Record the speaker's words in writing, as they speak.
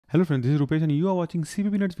Hello friends, this is Rupesh and you are watching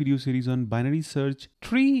CPP Nuts video series on binary search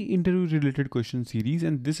tree interview related question series,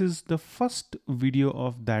 and this is the first video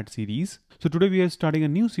of that series. So today we are starting a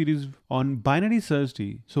new series on binary search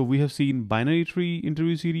tree. So we have seen binary tree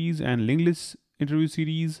interview series and linked list interview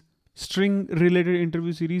series, string related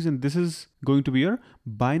interview series, and this is going to be our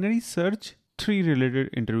binary search tree related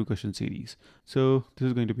interview question series. So this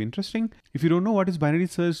is going to be interesting. If you don't know what is binary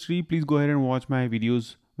search tree, please go ahead and watch my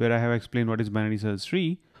videos where I have explained what is binary search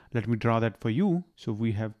tree. Let me draw that for you. So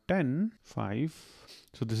we have 10, 5.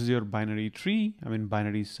 So this is your binary tree,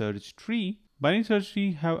 binary search tree. Binary search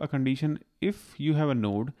tree have a condition: if you have a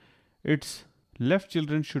node, its left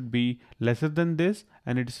children should be lesser than this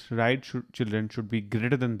and its right children should be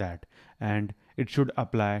greater than that. And it should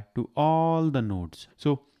apply to all the nodes.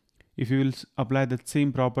 So if you will apply that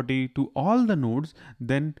same property to all the nodes,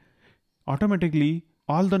 then automatically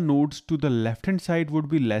all the nodes to the left hand side would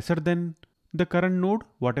be lesser than the current node,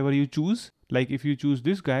 whatever you choose. Like if you choose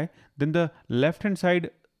this guy, then the left hand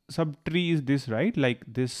side subtree is this, right? Like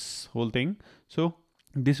this whole thing. So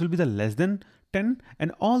this will be the less than 10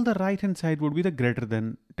 and all the right hand side would be the greater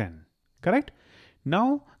than 10, correct?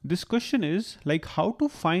 Now this question is like how to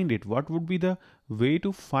find it. What would be the way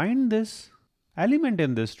to find this element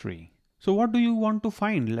in this tree? So what do you want to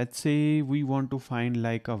find? Let's say we want to find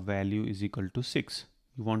like a value is equal to 6.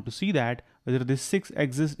 You want to see that whether this 6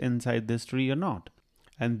 exists inside this tree or not.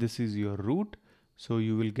 And this is your root. So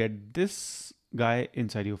you will get this guy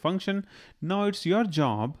inside your function. Now it's your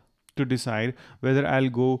job to decide whether I'll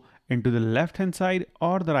go into the left hand side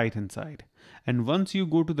or the right hand side. And once you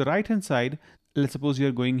go to the right hand side, let's suppose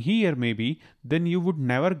you're going here maybe, then you would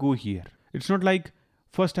never go here. It's not like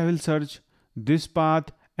first I will search this path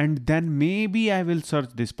and then maybe I will search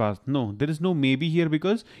this path. No, there is no maybe here,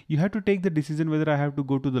 because you have to take the decision whether I have to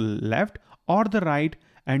go to the left or the right,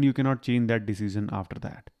 and you cannot change that decision after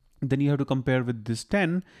that. Then you have to compare with this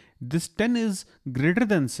 10. This 10 is greater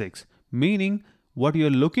than 6, meaning what you're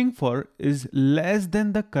looking for is less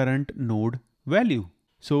than the current node value.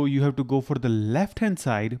 So you have to go for the left hand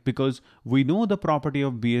side, because we know the property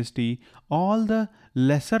of BST, all the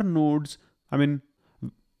lesser nodes,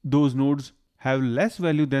 those nodes have less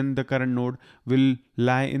value than the current node will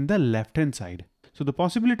lie in the left hand side. So the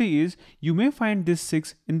possibility is you may find this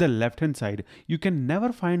 6 in the left hand side. You can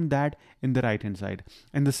never find that in the right hand side.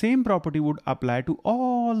 And the same property would apply to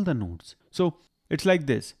all the nodes. So it's like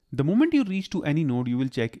this. The moment you reach to any node, you will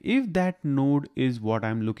check if that node is what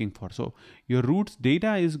I'm looking for. So your roots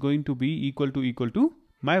data is going to be equal to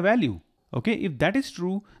my value. Okay, if that is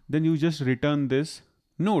true, then you just return this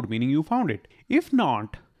node, meaning you found it. If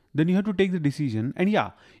not, then you have to take the decision, and yeah,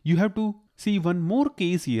 you have to see one more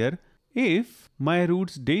case here. If my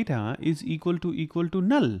roots data is equal to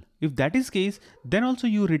null, if that is case, then also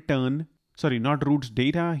you return, sorry, not roots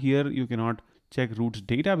data. Here you cannot check roots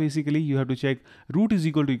data. Basically you have to check root is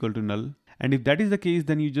equal to null. And if that is the case,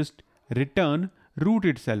 then you just return root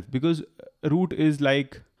itself, because root is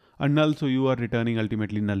like a null. So you are returning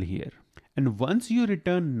ultimately null here. And once you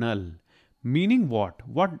return null, meaning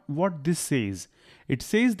what this says? It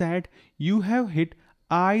says that you have hit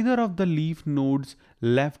either of the leaf nodes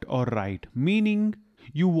left or right, meaning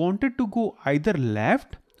you wanted to go either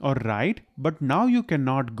left or right, but now you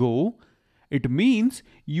cannot go. It means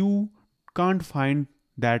you can't find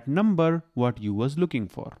that number what you was looking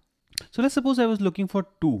for. So let's suppose I was looking for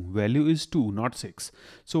 2, value is 2, not 6.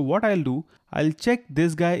 So what I'll do, I'll check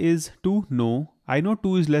this guy is 2, no. I know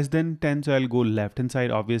 2 is less than 10, so I'll go left hand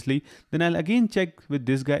side obviously. Then I'll again check with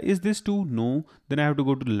this guy, is this 2? No. Then I have to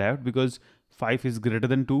go to the left because 5 is greater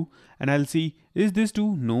than 2. And I'll see, is this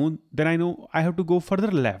 2? No. Then I know I have to go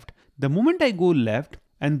further left. The moment I go left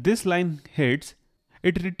and this line hits,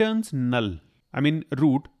 it returns null.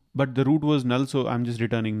 Root, but the root was null, so I'm just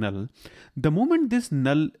returning null. The moment this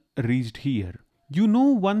null reached here, you know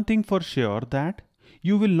one thing for sure, that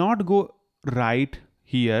you will not go right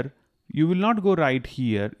here. You will not go right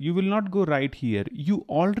here. You will not go right here. You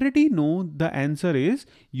already know the answer is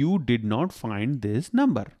you did not find this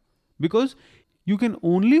number, because you can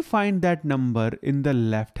only find that number in the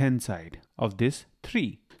left hand side of this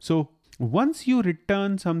tree. So once you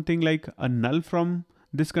return something like a null from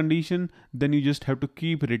this condition, then you just have to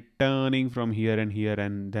keep returning from here and here,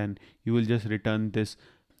 and then you will just return this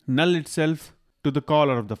null itself to the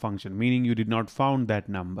caller of the function, meaning you did not found that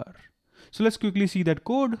number. So let's quickly see that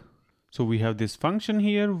code. So we have this function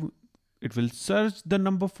here. It will search the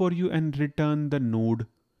number for you and return the node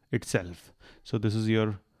itself. So this is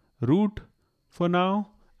your root for now,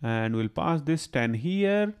 and we'll pass this 10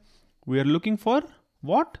 here. We are looking for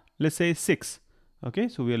what? Let's say 6. Okay,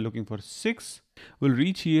 so we are looking for 6. We'll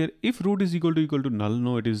reach here. If root is equal to null,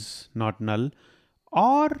 no, it is not null.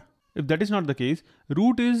 Or if that is not the case,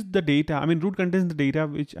 root is the data. I mean, root contains the data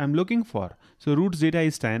which I'm looking for. So root's data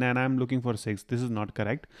is 10 and I'm looking for 6. This is not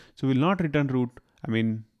correct. So we'll not return root. I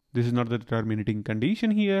mean, this is not the terminating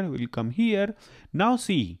condition here. We'll come here. Now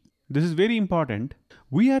see, this is very important.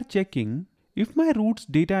 We are checking if my root's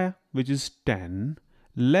data, which is 10,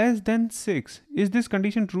 less than 6. Is this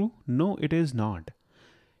condition true? No, it is not.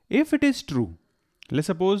 If it is true, let's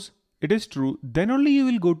suppose it is true, then only you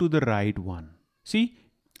will go to the right one. See,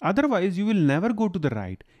 otherwise you will never go to the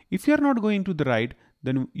right. If you are not going to the right,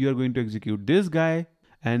 then you are going to execute this guy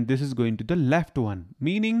and this is going to the left one.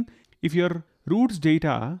 Meaning if your root's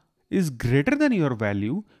data is greater than your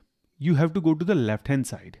value, you have to go to the left hand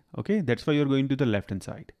side. Okay, that's why you're going to the left hand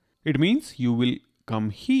side. It means you will come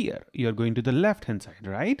here. You're going to the left hand side,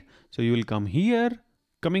 right? So you will come here.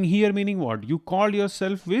 Coming here meaning what? You call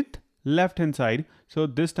yourself with left hand side. So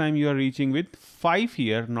this time you are reaching with 5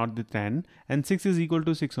 here, not the 10, and 6 is equal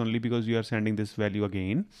to 6 only because you are sending this value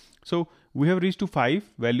again. So we have reached to 5,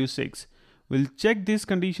 value 6. We'll check this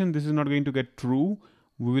condition. This is not going to get true.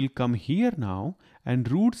 We will come here now and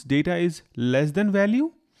root's data is less than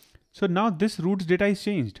value. So now this root's data is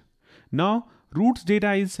changed. Now root's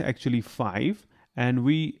data is actually 5 and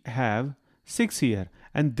we have 6 here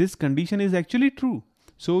and this condition is actually true.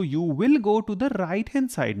 So you will go to the right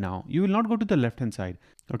hand side now. You will not go to the left hand side.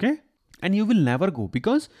 Okay. And you will never go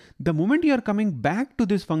because the moment you are coming back to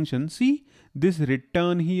this function, see this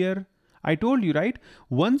return here. I told you, right?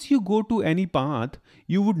 Once you go to any path,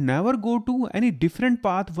 you would never go to any different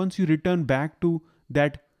path once you return back to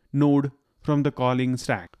that node from the calling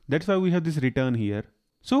stack. That's why we have this return here.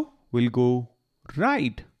 So we'll go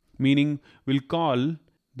right, meaning we'll call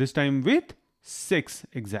this time with 6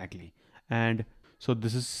 exactly. And so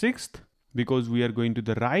this is 6th because we are going to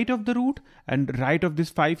the right of the root and right of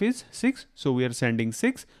this 5 is 6. So we are sending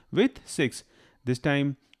 6 with 6. This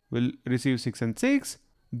time we'll receive 6 and 6.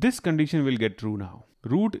 This condition will get true now.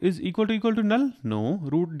 Root is equal to null? No.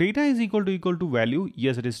 Root data is equal to value?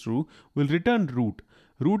 Yes, it is true. We'll return root.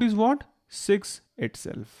 Root is what? 6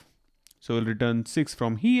 itself. So we'll return 6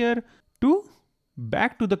 from here to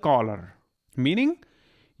back to the caller. Meaning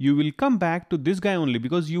you will come back to this guy only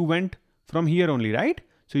because you went from here only, right?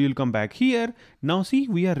 So you'll come back here. Now see,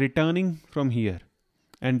 we are returning from here.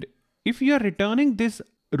 And if you are returning this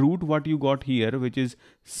root, what you got here, which is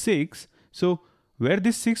 6. So where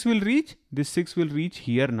this 6 will reach? This 6 will reach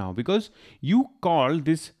here now because you call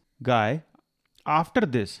this guy after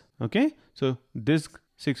this. Okay. So this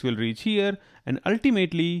 6 will reach here. And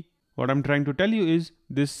ultimately what I'm trying to tell you is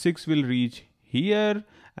this 6 will reach here.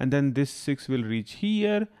 And then this 6 will reach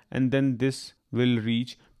here. And then this will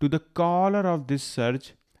reach to the caller of this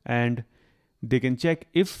search and they can check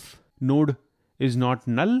if node is not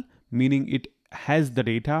null, meaning it has the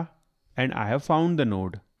data and I have found the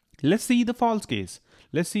node. Let's see the false case.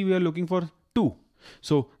 Let's see, we are looking for 2.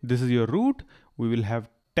 So this is your root. We will have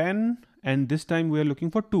 10 and this time we are looking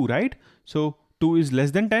for 2, right? So 2 is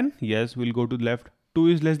less than 10. Yes, we'll go to left. 2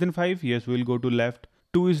 is less than 5. Yes, we'll go to left.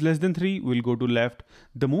 2 is less than 3. We'll go to left.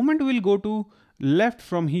 The moment we'll go to left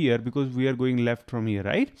from here because we are going left from here,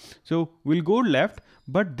 right? So we'll go left,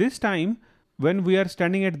 but this time when we are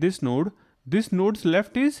standing at this node's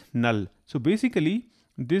left is null. So basically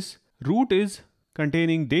this root is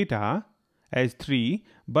containing data as 3,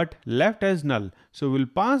 but left as null. So we'll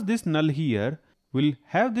pass this null here. We'll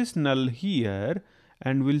have this null here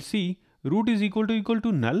and we'll see root is equal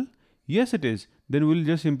to null. Yes, it is. Then we'll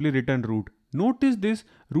just simply return root. Notice this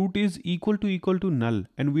root is equal to null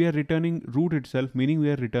and we are returning root itself, meaning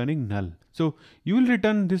we are returning null. So you will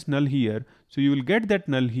return this null here. So you will get that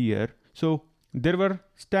null here. So there were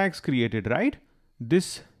stacks created, right?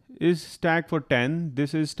 This is stack for 10.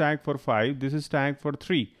 This is stack for 5. This is stack for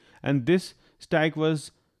 3. And this stack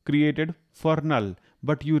was created for null,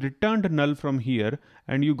 but you returned null from here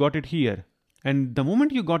and you got it here. And the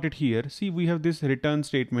moment you got it here, see, we have this return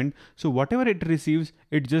statement. So whatever it receives,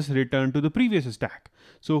 it just returned to the previous stack.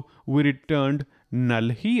 So we returned null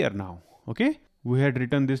here now. Okay. We had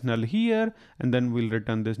written this null here and then we'll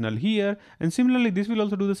return this null here. And similarly, this will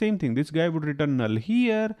also do the same thing. This guy would return null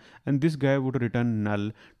here and this guy would return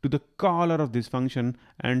null to the caller of this function.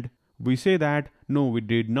 And we say that, no, we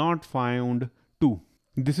did not find 2.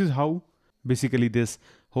 This is how basically this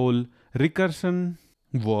whole recursion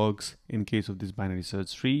works in case of this binary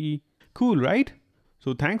search tree. Cool, right?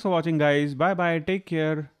 So thanks for watching, guys. Bye bye. Take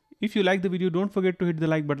care. If you like the video, don't forget to hit the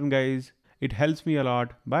like button, guys. It helps me a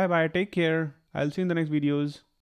lot. Bye bye. Take care. I'll see you in the next videos.